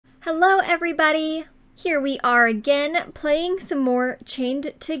Hello everybody! Here we are again playing some more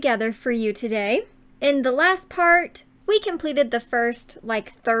Chained Together for you today. In the last part, we completed the first,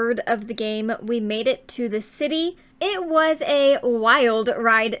 third of the game. We made it to the city. It was a wild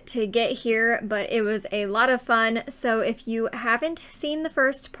ride to get here, but it was a lot of fun. So if you haven't seen the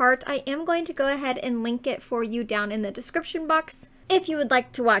first part, I am going to go ahead and link it for you down in the description box if you would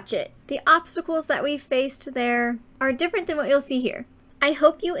like to watch it. The obstacles that we faced there are different than what you'll see here. I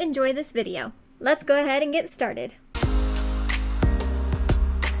hope you enjoy this video. Let's go ahead and get started.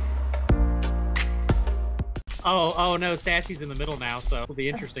 Oh no, Sassy's in the middle now, so it'll be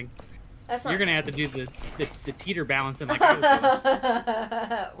interesting. That's not You're gonna have to do the teeter balancing like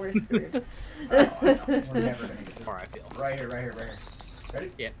I was doing. We're screwed. We're never gonna get this. Or I feel. Right here.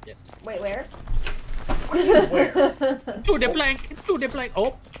 Ready? Yeah. Wait, where? Where? To the plank.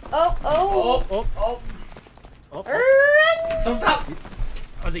 Oh. Run! Don't stop!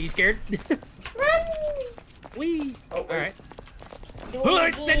 Was it you scared? Run! Wee. Oh, wait.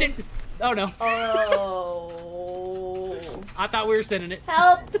 Alright. Send it. Oh no. Oh. I thought we were sending it.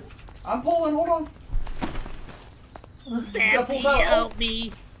 Help! I'm pulling, hold on. Sassy, help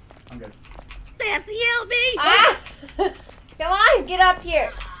me. I'm good. Sassy, help me. Ah! Come on, get up here.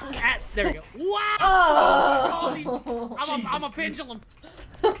 Ah, there we go. Wow. Oh. I'm a pendulum.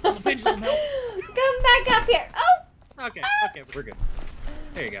 I'm a pendulum. Help. Come back up here. Oh. Okay, we're good.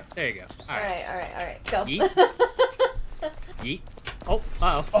 There you go. All right. Go. Yeet. Yeet. Oh,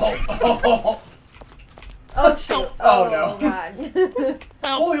 uh-oh. Oh. Oh shoot. Oh, no. God.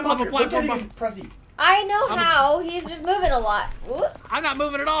 Help. Pull him up I'm a here. Look at platform. him press E. I know how. He's just moving a lot. Whoop. I'm not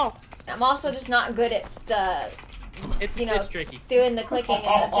moving at all. I'm also just not good at It's tricky. doing the clicking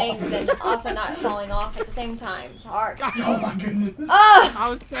and the things and also not falling off at the same time. It's hard. Oh my goodness. Oh! I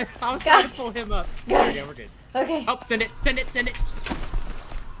was trying to pull him up. There we go, we're good. Okay. Oh, send it.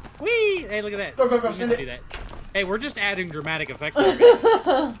 Whee! Hey, look at that. Go, send it. Do that. Hey, we're just adding dramatic effects.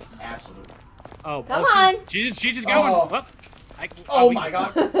 Absolutely. Oh, Come on. She's just going. Oh. Oh, My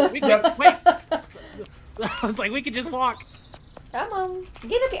god. Wait. I was like, we could just walk. Come on.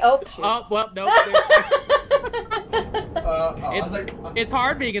 Get up here. Oh, shoot. Oh, well, no. I was like, It's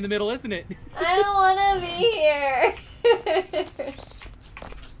hard being in the middle, isn't it? I don't want to be here.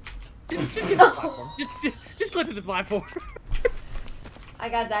 Just get to the platform. Just go to the platform. I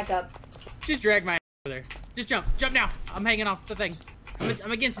got Zach up. Just drag my ass over there. Just jump now. I'm hanging off the thing.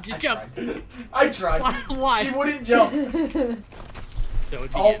 I'm against it. Just jump. I tried. Why? She wouldn't jump. So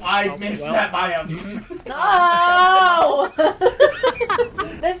it'd Oh, begin. I missed that by a... No!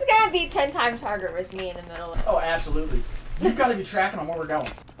 This is going to be 10 times harder with me in the middle. Oh, absolutely. You've got to be tracking on where we're going.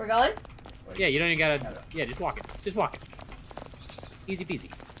 We're going? Yeah, you don't even gotta. Yeah, just walk it. Easy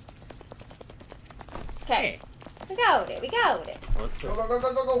peasy. Okay. We go. Let's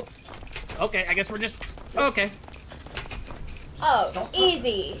Go. Okay, I guess we're just. Okay. Oh, Don't-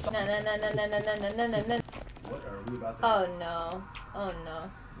 easy. No. What are we about to Oh no.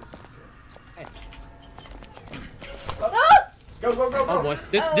 This is good. Hey. Oh! Go. Oh boy.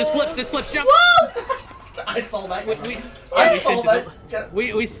 This flips. Jump. Whoa! I saw that.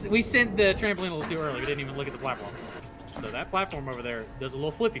 We sent the trampoline a little too early. We didn't even look at the platform. So that platform over there does a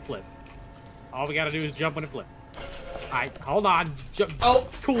little flippy flip. All we gotta do is jump when it flip. Alright, hold on. Jump. Oh.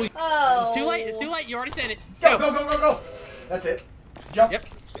 Cool. Oh. It's too late. You already said it. Go. That's it. Jump. Yep.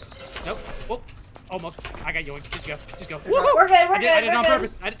 Nope. Whoop. Almost. I got yoink. Just go. It's right. We're good. I did it on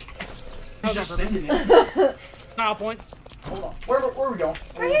purpose. He's just sending it. Style points. Hold on. Where are we going?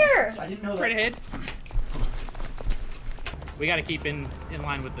 Right here. I didn't know that. Straight ahead. We gotta keep in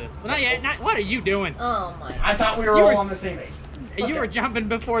line with the. Well, not yet. What are you doing? Oh my. I thought we were all on the same page. You were jumping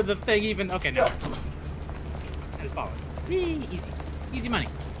before the thing even. Okay, no. Go. I just follow it. Easy money.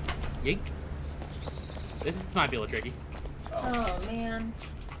 Yeet. This might be a little tricky. Oh man.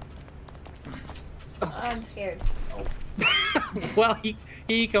 I'm scared. Well,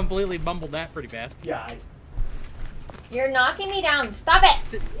 he completely bumbled that pretty fast. Yeah. You're knocking me down. Stop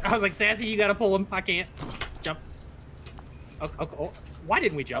it. I was like, Sassy, you gotta pull him. I can't. Jump. Oh. Why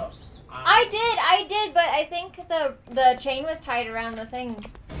didn't we jump? I did, but I think the chain was tied around the thing.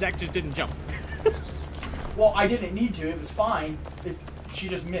 Zach just didn't jump. Well, I didn't need to. It was fine. She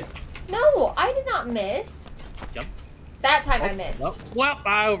just missed. No, I did not miss. Jump. That time I missed. Well,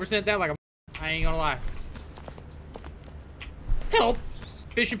 I oversent that like a. I ain't gonna lie. Help!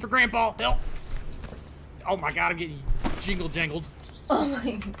 Fishing for Grandpa. Help! Oh my God, I'm getting jangled. Oh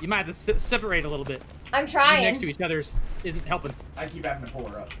my. You might have to separate a little bit. I'm Being trying. next to each other isn't helping. I keep having to pull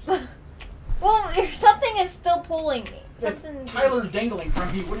her up. So. Well, if something is still pulling me. Something. Tyler's dangling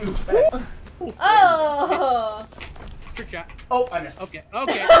from me. What do you expect? Oh. Trick shot. Oh, I missed. Okay.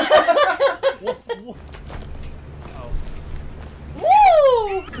 Okay. Oh.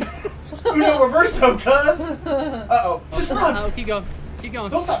 Woo! Uno reverso, cuz. Uh-oh. Just run. Oh, keep going. Keep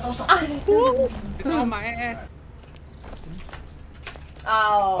going. Don't stop. Don't stop. It's on my ass.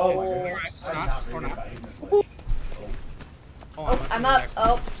 Oh my Oh. goodness. Alright, I'm or not not, very or good not. about hitting this ledge. Oh, Oh, I'm up.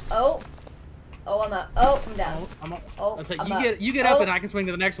 Oh, I'm up. Oh, I'm down. Oh, I'm up. Oh, I was like, I'm you get up. up Oh. and I can swing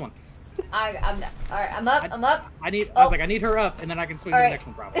to the next one. I'm down. All right, I'm up. I'm up. I was Oh. like, I need her up, and then I can swing All to the right. next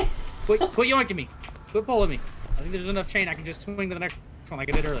one probably. Quit yoinking me. Quit pulling me. I think there's enough chain I can just swing to the next one like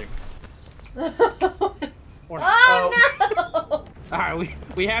I did earlier. Or not. Oh no! All right,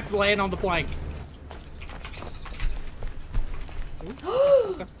 we have to land on the plank.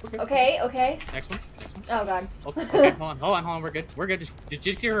 Okay, okay. Next one. Oh god. Okay, hold on. We're good. We're good.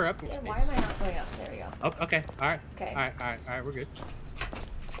 Just get her up. Yeah, why am I not going up? There we go. Oh, okay. All right. Okay. All right. We're good.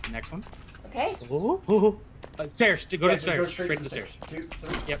 Next one. Okay. Ooh. Stairs. Go to the just stairs. go straight to the stairs. 2,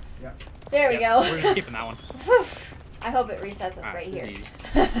 3. Yep. Yeah. There we Yep. go. We're just skipping that one. I hope it resets us All right this here.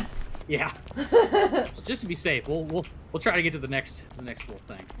 is easy. Yeah. Just to be safe, we'll try to get to the next little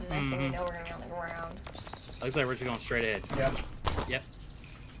thing. Next thing we know, we're gonna be on the ground. Looks like we're just going straight ahead. Yeah. Yep.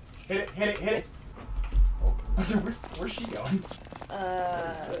 Hit it. Oh. I said, where's she going?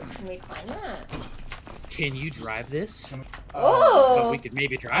 Can we climb that? Can you drive this? Oh! But we could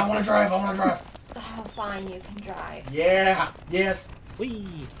maybe drive. I want to this. drive. I want to drive. Oh, fine, you can drive. Yeah. Yes. Whee!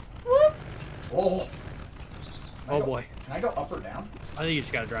 Whoop! Oh. Oh boy. Can I go up or down? I think you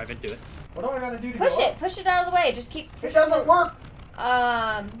just gotta drive into it. What do I gotta do to Push go it. up? Push it out of the way. Just keep. It doesn't work.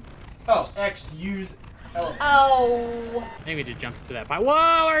 Oh. X, use, L. Oh. Maybe just jump to that pipe.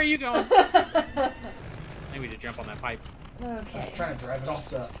 Whoa! Where are you going? Maybe just jump on that pipe. I was Okay. trying to drive it off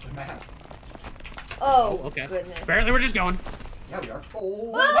the map. Oh, Okay. goodness. Apparently we're just going. Yeah, we are.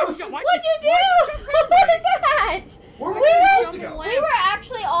 Oh. Oh, Why'd you what'd you jump do? right What is that? Where We were we were- supposed to go? We were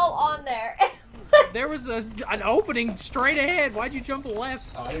actually all on there. There was an opening straight ahead. Why'd you jump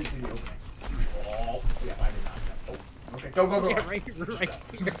left? Oh, I didn't see the opening. Oh, yeah, I did not. Oh, okay, go. Yeah, right here.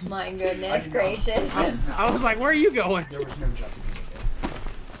 My goodness I know. gracious. I was like, where are you going? There was no jumping in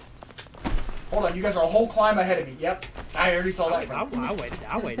there. Hold on, you guys are a whole climb ahead of me. Yep, I already saw that.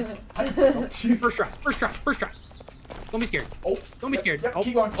 I waited. Oh, First try. Don't be scared. oh, Don't be scared. Yep, Oh,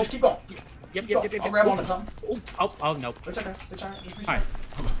 keep going. Just keep going. Yep. I'll grab onto something. Oh, no. It's okay. It's alright. Just Alright.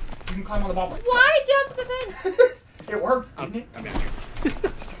 You can climb on the ball. Why jump the fence? It worked, didn't it? I'm down here.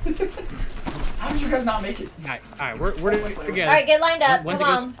 How did you guys not make it? Alright, we're together. Alright, get lined up. Once Come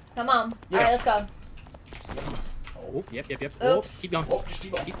it on. Come on. Yeah. Alright, let's go. Oh, yep. Oh, Oops. keep going. Oh, just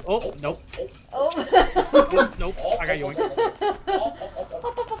keep going. Oh, nope. Oh. Nope. I got you.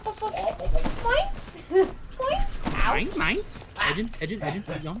 Point. Mine. Edging.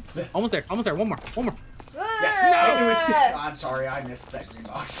 Keep going. Almost there. One more. Yeah, I'm sorry, I missed that green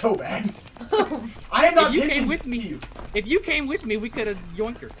box so bad. I am not If you came ditching with to me- you. If you came with me, we could have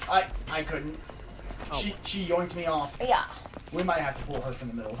yoinked her. I couldn't. Oh. She yoinked me off. Yeah. We might have to pull her from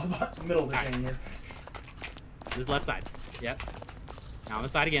the middle of the chain here. This left side. Yep. Now on the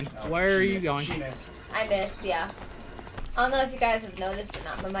side again. No, Where she are you missed. going? She missed. I missed, yeah. I don't know if you guys have noticed or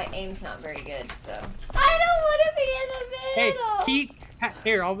not, but my aim's not very good, so. I don't want to be in the Hey, middle. key.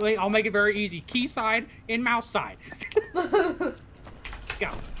 Here, I'll make it very easy. Key side and mouse side. Go.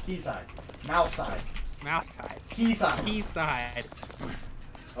 Key side. Mouse side. Mouse side. Key side. Key side.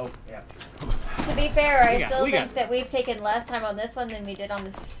 Oh, yeah. To be fair, I We still got- think that we've taken less time on this one than we did on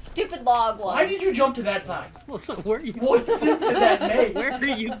the stupid log one. Why did you jump to that side? Where are you? What sense did that make? Where are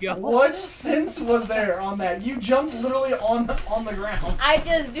you going? What sense was there on that? You jumped literally on the ground. I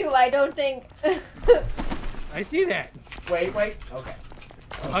just do. I don't think. I see that. Wait. Okay.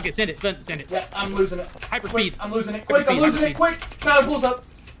 Okay, send it. Yeah, I'm losing it. Hyper Quick, speed. I'm losing it. Hyper Quick, I'm speed, losing hyper it. Quick. Tyler, pulls up.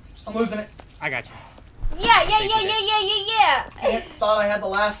 I'm losing it. I got you. Yeah. Aunt thought I had the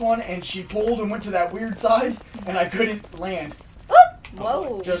last one, and she pulled and went to that weird side, and I couldn't land.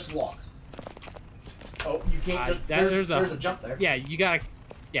 Whoa. Just walk. Oh, you can't just. There's a jump there. Yeah, you gotta.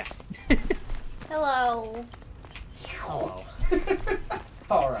 Yeah. Hello. Oh.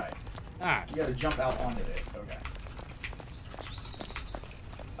 All right. Alright. You gotta jump out onto it. Okay.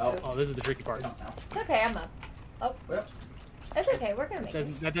 Oh, this is the tricky part. Jump now. It's okay. I'm up. Oh. Well, It's okay. We're gonna make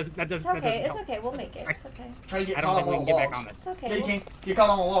it. That doesn't It's help. okay. It's okay. We'll make it. It's okay. try to get I caught don't think we on can the get back on logs. this. It's okay. Yeah, you We'll- can. Get caught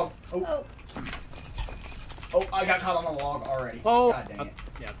on the log. Oh. Oh. Oh, I got caught on the log already. Oh. God dang it.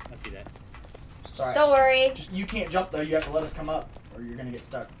 Yeah, I see that. Sorry. Don't worry. Just, you can't jump though. You have to let us come up, or you're gonna get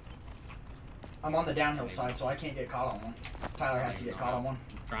stuck. I'm on the downhill side, so I can't get caught on one. Tyler has to get caught on one.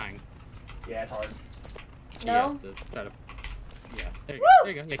 I'm trying. Yeah, it's hard. He No. has to try to. Yeah. There you Woo! go.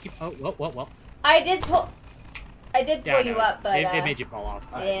 There you go. Yeah. Keep. Oh. Well. I did pull. I did Yeah, pull I you know. up, but It made you fall off.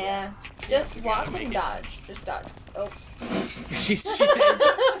 yeah. Just you walk gotta make and it. dodge. Just dodge. Oh. She says.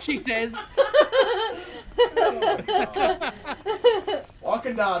 She says. Walk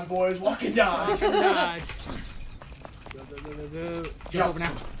and dodge, boys. Walk and dodge. Dodge. Jump over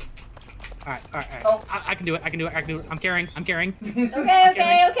now. All right. Oh. I can do it. I can do it. I'm carrying. Okay.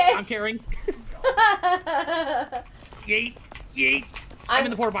 I'm carrying. Yeet. I'm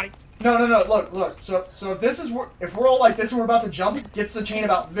in the porta potty. No. Look. So if this is if we're all like this and we're about to jump, gets the chain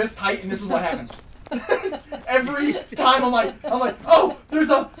about this tight, and this is what happens. Every time I'm like, oh, there's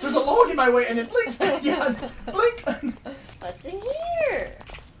a log in my way, and then blink, yeah, blink. What's in here?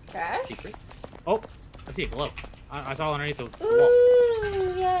 Trash? Secrets. Oh, I see a glow. I saw underneath the wall.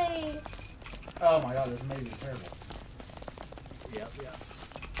 Ooh, yay. Oh my god, this maze is terrible. Yep.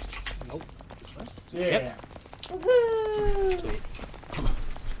 Nope. This way? Yeah. Yep. Woohoo. Sweet.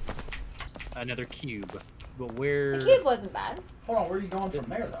 Another cube. But where? The cube wasn't bad. Hold on, where are you going from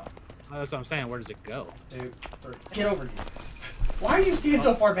there though? That's what I'm saying. Where does it go? Dude, get over here. Why are you standing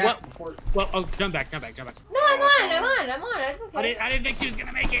so far back What? before? Well, oh, jump back. No, I'm on. I'm okay. I didn't think she was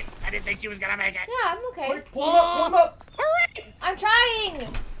gonna make it. Yeah, I'm okay. Quick, pull him up, pull him up. Hooray! I'm trying.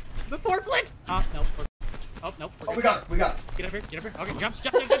 Before flips. Oh, no. Oh, no. Oh, we got it. Get up here. Okay, jump.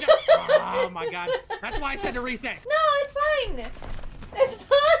 Oh, my God. That's why I said to reset. No, it's fine. It's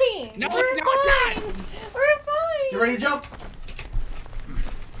fine. No, We're it's not. fine. We're fine. You ready to jump?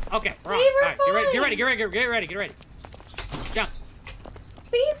 Okay, we're on. See, we're All right, get ready. Jump.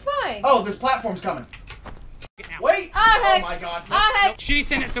 See, it's fine. Oh, this platform's coming. Now. Wait. Ah, Oh heck. my god. Heck. She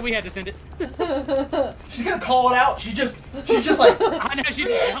sent it, so we had to send it. She's gonna call it out. She's just like. I know she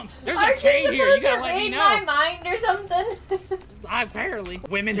jumps. There's a Aren't chain you here. You supposed gotta to let me read know. my mind or something? Apparently,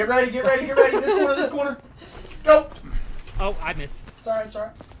 women. Get ready. This corner. Go. Oh, I missed. It's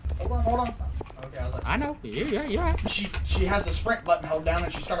alright. Hold on. Okay, I was like. I know. You're right. She has the sprint button held down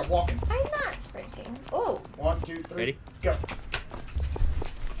and she started walking. I'm not sprinting. Oh. 1, 2, 3. Ready? Go.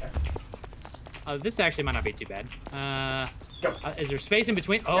 Oh, this actually might not be too bad. Go. Is there space in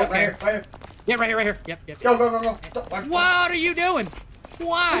between? Oh, Yeah, okay. right here. Yeah, right here. Yep. Go. Watch. What are you doing? There's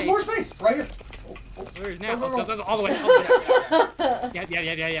Why? more space. Right here. Where is now? Go. Go, all the way.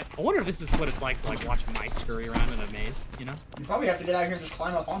 Yeah. I wonder if this is what it's like to watch mice scurry around in a maze, you know? You probably have to get out here and just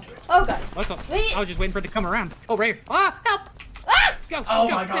climb up onto it. Oh, God. I was Wait. just waiting for it to come around. Oh, right here. Ah, help! Ah! Go. Oh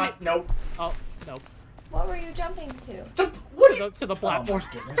go, my send god. it. Nope. Oh, no. What were you jumping to? What? To the platform. Oh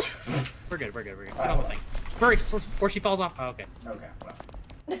my goodness. We're good. I Alright, don't think. Hurry, before she falls off. Oh, okay. Okay. Well.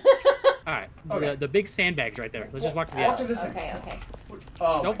 All right. Okay. The big sandbags right there. Let's just walk to the Walk edge. to this. Okay.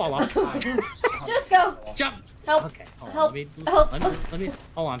 Oh. Don't fall off. Just go. Jump. Help. Okay. Hold on. Help. Let me.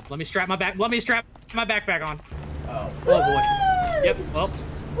 Hold on. Let me strap my back. Let me strap my backpack on. Oh. Oh boy. Yep. Well. Send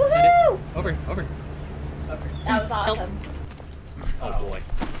Woohoo! it. Over. Okay. That was awesome. Oh boy.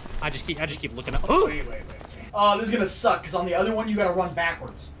 I just keep looking up. Oh. Wait. Oh, this is gonna suck because on the other one you gotta run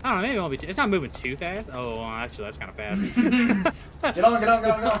backwards. I don't know. Maybe it won't be. It's not moving too fast. Oh, well, actually, that's kind of fast. Get on.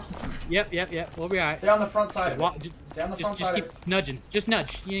 Yep. We'll be alright. Stay on the front side. Stay on the front Just side. keep nudging. Just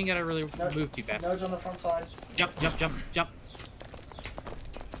nudge. You ain't gotta really move too fast. Nudge on the front side. Jump.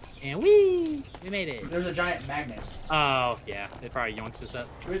 And we made it. There's a giant magnet. Oh yeah, it probably yoinks us up.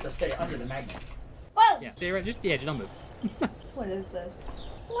 We have to stay under the magnet. Whoa! Yeah, stay right. Just don't move. What is this?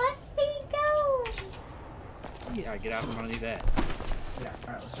 Let me go! Yeah, get out from underneath that. Yeah.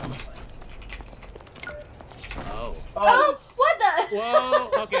 All right. Let's jump this thing. Oh. Oh! What the?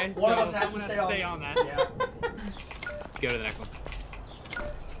 Whoa. Okay. One of so us has to someone stay on that. Yeah. Go to the next one.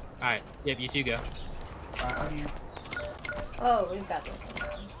 All right. Yep. You two go. All right. I'm here. Oh, we've got this one.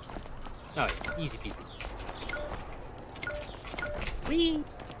 Oh, easy peasy. Whee!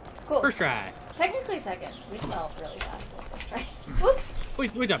 Cool. First try. Technically second. We fell really fast this first try. Whoops. We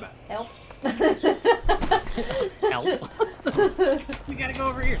talking about Help. help. We gotta go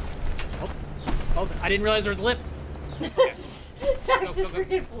over here. Oh, I didn't realize there was a lip. Okay. Zach Go, just go, go.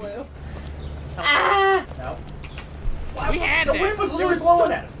 freaking flew. Help. Ah! No. We had The that. wind was There literally was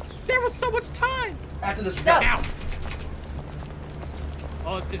blowing at us. There was so much time. After this, we Go. got Now.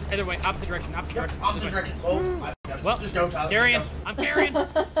 Oh, it's the other way. Opposite direction. Opposite Yep, direction. opposite direction. Oh, Well, just go, Tyler. carrying. just I'm carrying. go.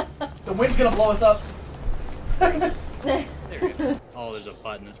 The wind's gonna blow us up. There we go. Oh, there's a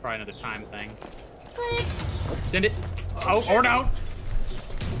button. It's probably another time thing. Click. Send it. Oh, or no.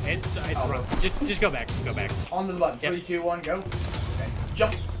 It's wrong. Just go back. Go back. Onto the button. Yep. 3, 2, 1, go. Okay.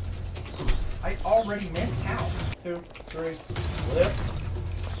 Jump. I already missed. How? 2, 3. Flip.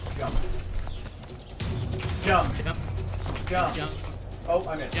 Jump. Jump. Jump. Jump. Jump. Oh,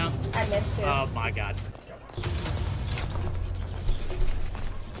 I missed. Jump. I missed too. Oh my God.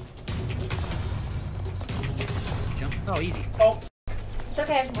 Oh, easy. Oh, It's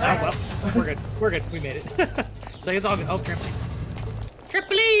okay. We're Oh, alright. well, we're good. We're good. We made it. So it's all good. Oh, trampoline.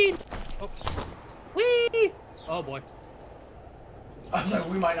 Trampoline! Oh. Whee! Oh, boy. I was like,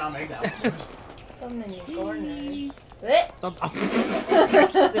 we might not make that one. So many corners. Blech.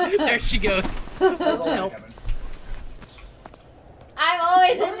 Oh. There she goes. That's all that Help. happened. I'm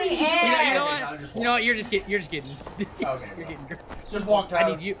always in the You air. know I what? just You know what? walked. You're just getting. Okay, You're well. getting. Just walk down. I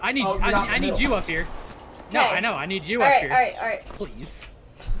need you. I need. Oh, you're not in the I need middle. you up here. No, Okay. I know. I need you All up right, here. all right, all right. Please.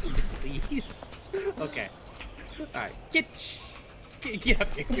 Please. Okay. All right. Get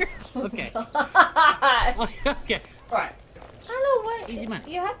up here. Okay. Gosh. Okay. Alright. I don't know what. Easy man.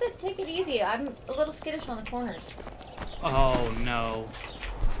 You have to take it easy. I'm a little skittish on the corners. Oh no.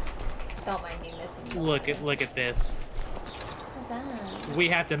 Don't mind me missing. Look at this. What's that? We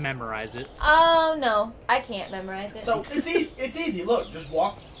have to memorize it. Oh no, I can't memorize it. So it's easy. Look, just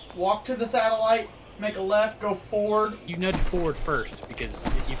walk to the satellite, make a left, go forward. You nudge forward first because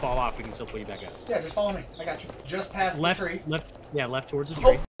if you fall off, we can still pull you back up. Yeah, just follow me. I got you. Just past Left, the tree. left towards the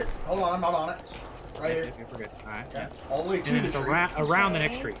tree. Oh, hold on, I'm not on it. Right here. Okay, we're good. All right. Okay. All the way to And then the it's tree. around the Okay.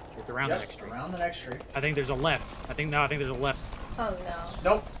 next tree. It's around Yep, the next tree. around the next tree. I think there's a left. I think there's a left. Oh no.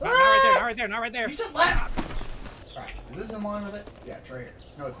 Nope. Not right there. Not right there. Not right there. You said left. Alright, is this in line with it? Yeah, it's right here.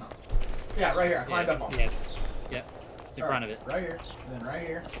 No, it's not. Yeah, right here. I climbed up on it. Yeah. Yep. It's in front of it. Right here. And then right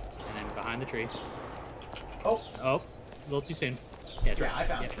here. And then behind the tree. Oh. Oh. A little too soon. Yeah, it's Yeah, right. I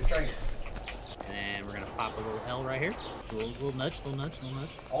found Yep. it. It's right here. And then we're gonna pop a little L right here. A little nudge, little nudge.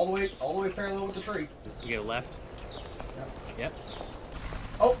 All the way parallel with the tree. We go left. Yep.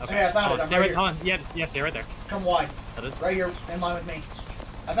 Oh, okay, I found Oh, it. I'm there, right here. hold on. Yeah, stay right there. Come wide. That is- Right here, in line with me.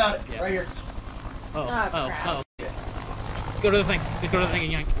 I found it. Yeah. Right here. Oh, Oh, oh, crap. oh. Let's go to the thing. Let's go to the thing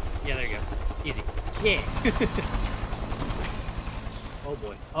and yank. Yeah, there you go. Easy. Yeah. Oh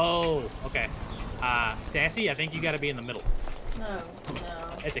boy. Oh, okay. Sassy, I think you gotta be in the middle. No, no.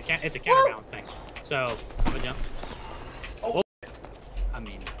 It's a counterbalance thing. So, have a jump. Oh. I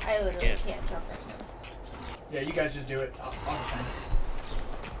mean, I literally Yes. can't jump right now. Yeah, you guys just do it. I'll just hang.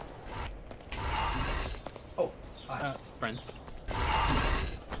 Oh, hi. friends.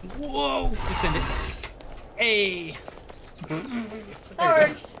 Whoa! Just send it. Hey! That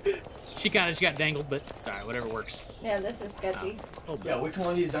works. She got dangled, but sorry, whatever works. Yeah, this is sketchy. Oh, Yeah, which one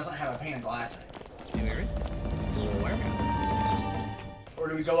of these doesn't have a pane of glass in it? you hear it? Warehouse. Or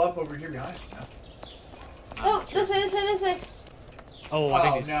do we go up over here behind? No. Oh, this way, this way, this way. Oh, I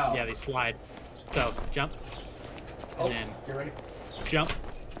think Oh, these, no. yeah, they slide. So, jump. Oh, And then get ready. jump.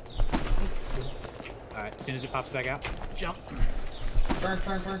 Alright, as soon as it pops back out, jump. Turn.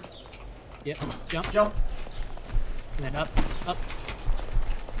 Yep, jump. Jump. And then up.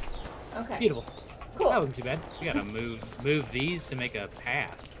 Okay. Beautiful. Cool. That wasn't too bad. We gotta move these to make a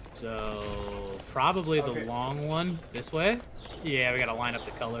path. So, probably Okay. the long one this way. Yeah, we gotta line up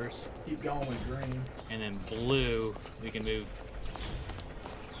the colors. Keep going with green. And then blue, we can move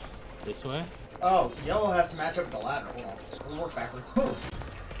this way. Oh, yellow has to match up with the ladder. Hold on. We'll work backwards.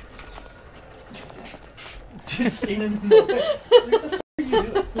 Just standing in the way. What the f are you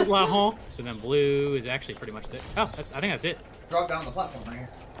doing? Wow. So then blue is actually pretty much there. Oh, I think that's it. Drop down the platform right here.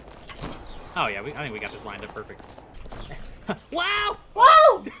 Oh yeah, I think we got this lined up perfect. Wow!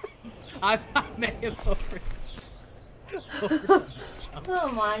 Whoa! I may have over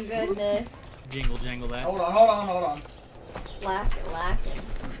Oh my goodness. jingle jangle that. Hold on. Lacking.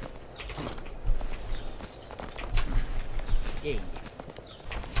 Yay.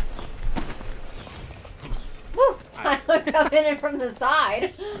 Woo! Alright. I coming in from the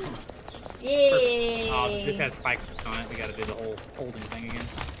side. Yay! Oh, this has spikes on it. We gotta do the whole holding thing again.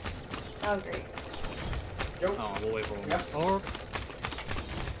 Oh, great. Yo. Oh, we'll wait for one. Yep. Or.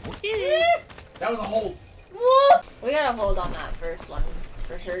 That was a hold. Woo! We gotta hold on that first one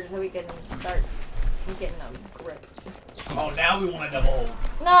for sure so we can start getting a grip. Oh, now we want a double hold.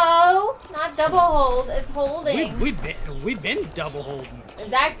 No, not double hold. It's holding. We've been double holding.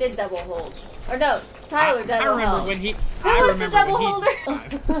 Zach did double hold. Or no, Tyler I double remember hold. when he. Who I was the remember double when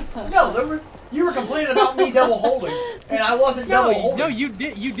holder? No, you were complaining about me double holding, and I wasn't double holding. No, you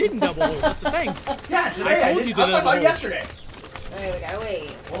didn't double hold. That's the thing. Yeah, today I I told did. you I was to talking about double hold. yesterday. Okay, we gotta wait.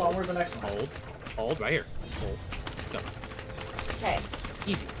 Hold on, where's the next one? Hold right here. Hold. Go. Okay,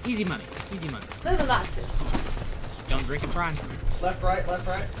 Easy money. move the boxes. Don't drink and grind. Left, right.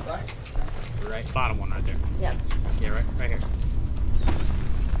 Right, bottom one right there. Yep. Yeah, right here.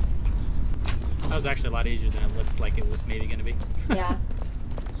 That was actually a lot easier than it looked like it was maybe gonna be. Yeah.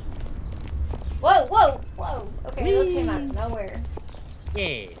 Whoa! Okay, those came out of nowhere.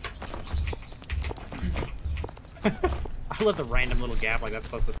 Yeah. I left a random little gap like that's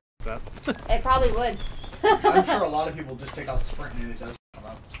supposed to f up. It probably would. I'm sure a lot of people just take off sprinting and it does come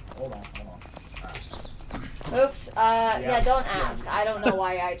up. Hold on. Oops. Yeah, don't ask. I don't know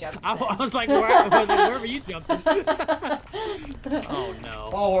why I jumped. I was like, wherever you jumped. Oh no.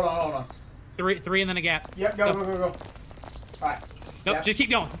 Oh, hold on. Three and then a gap. Yep, go. Alright. Nope, Yep. just keep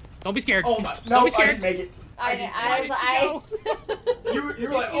going. Don't be scared. Oh my, Don't no, be I scared. didn't make it. You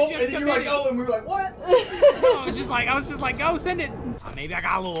were like, oh, and then you were like, oh, and we were like, what? No, I was just like, go, send it. Maybe I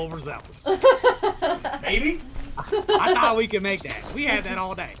got a little overzealous. Maybe? I thought we could make that. We had that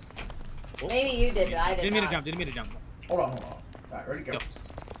all day. Maybe you did, but I did Didn't mean not. to jump. Didn't mean to jump. Hold on. Alright, ready, go. Go.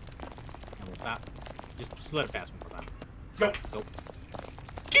 And we'll stop. Just let it pass one more time. Go.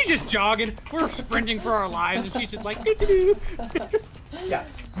 She's just jogging. We're sprinting for our lives, and she's just like, doo-doo-doo. Yeah,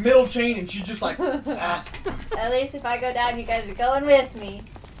 middle chain, and she's just like, ah. At least if I go down, you guys are going with me.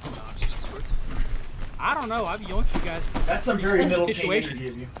 I don't know. I've yoinked you guys. That's some very middle chain Situations. energy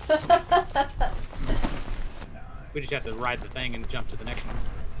of you. We just have to ride the thing and jump to the next one.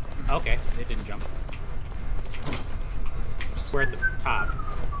 Okay, it didn't jump. We're at the top,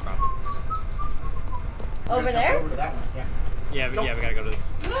 probably. Over Jump there? Over to that one, yeah. Yeah, we gotta go to this.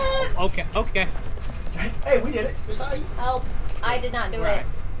 Okay. Hey, we did it. It's all right. Help. I did not do Right. it.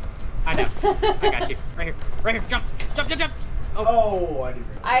 I know. I got you. Right here. Jump. Oh, I didn't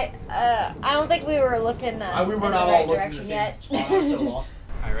realize. I don't think we were looking We were in not the all right looking in the direction same yet. spot. I was so lost.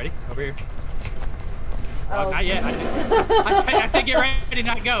 Alright, ready? Over here. Oh. Not yet. I said get ready,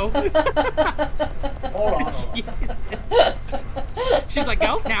 not go. Hold on. She's like,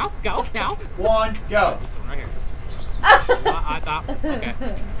 go now. One, go. This one right here. I thought. Okay.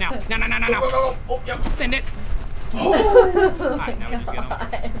 Now. Go. Oh, yep. Send it. Oh. Alright, now we just get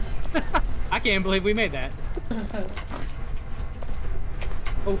on. I can't believe we made that.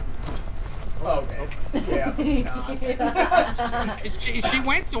 Oh. Okay. Yeah. She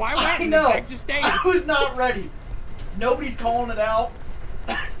went, so I went. I and know. Zach just stayed. I was not ready. Nobody's calling it out.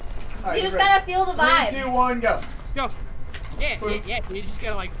 Right, You just ready. gotta feel the vibe. 3, 2, 1, go. Go. Yeah. You just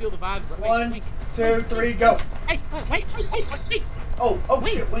gotta like feel the vibe. Wait, 1, wait. 2, 3, go. Hey, wait. Oh,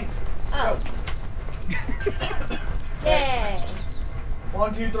 shit, wings. Oh. Yay.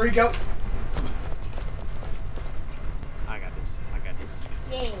 1, 2, 3, go. I got this.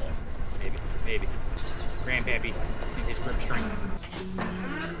 Yay. Maybe. Grandpappy and his grip strength.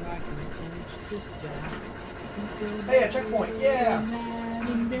 Hey, a checkpoint. Yeah. I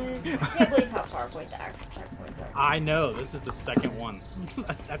can't believe how far away the actual checkpoints are. I know. This is the second one.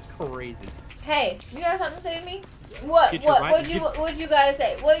 That's crazy. Hey, you got something to say to me? What? Get your What? right- What'd you gotta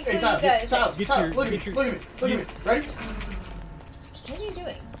say? What Hey, you Tyler, gotta say? Tyler, look at get me. your- Look at me. Ready? What are you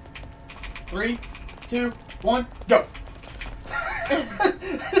doing? 3, 2, 1, go.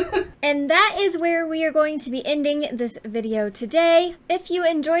 And that is where we are going to be ending this video today. If you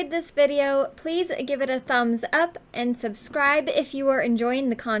enjoyed this video, please give it a thumbs up and subscribe if you are enjoying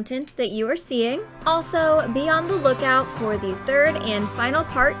the content that you are seeing. Also, be on the lookout for the third and final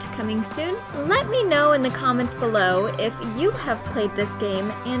part coming soon. Let me know in the comments below if you have played this game,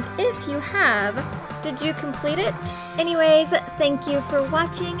 and if you have, did you complete it? Anyways, thank you for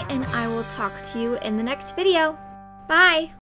watching, and I will talk to you in the next video. Bye!